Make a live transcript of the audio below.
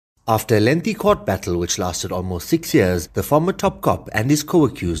After a lengthy court battle which lasted almost 6 years, the former top cop and his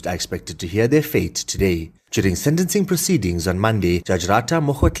co-accused are expected to hear their fate today. During sentencing proceedings on Monday, Judge Rata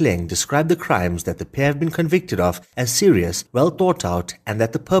Mogotleng described the crimes that the pair have been convicted of as serious, well thought out, and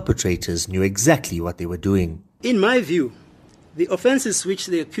that the perpetrators knew exactly what they were doing. In my view, the offences which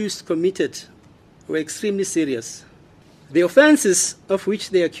the accused committed were extremely serious. The offences of which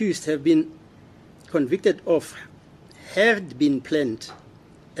the accused have been convicted of had been planned,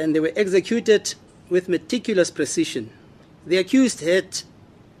 and they were executed with meticulous precision. The accused had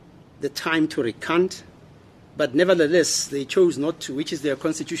the time to recant, but nevertheless they chose not to, which is their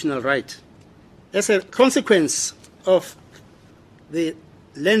constitutional right. As a consequence of the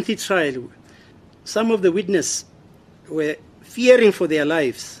lengthy trial, some of the witnesses were fearing for their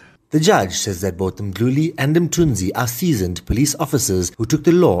lives. The judge says that both Mdluli and Mthunzi are seasoned police officers who took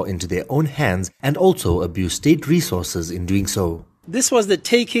the law into their own hands and also abused state resources in doing so. This was the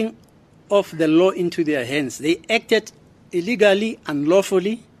taking of the law into their hands. They acted illegally,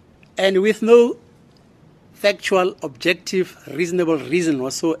 unlawfully, and with no factual, objective, reasonable reason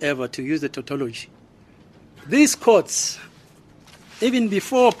whatsoever, to use the tautology. These courts, even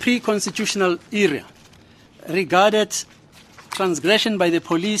before pre-constitutional era, regarded transgression by the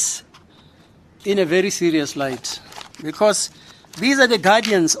police in a very serious light, because these are the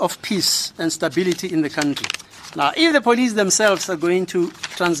guardians of peace and stability in the country. Now, if the police themselves are going to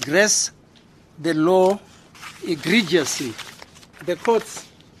transgress the law egregiously, the courts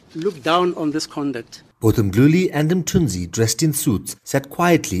look down on this conduct. Both Mdluli and Mthunzi, dressed in suits, sat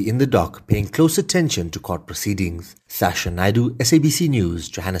quietly in the dock, paying close attention to court proceedings. Sasha Naidu, SABC News,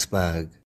 Johannesburg.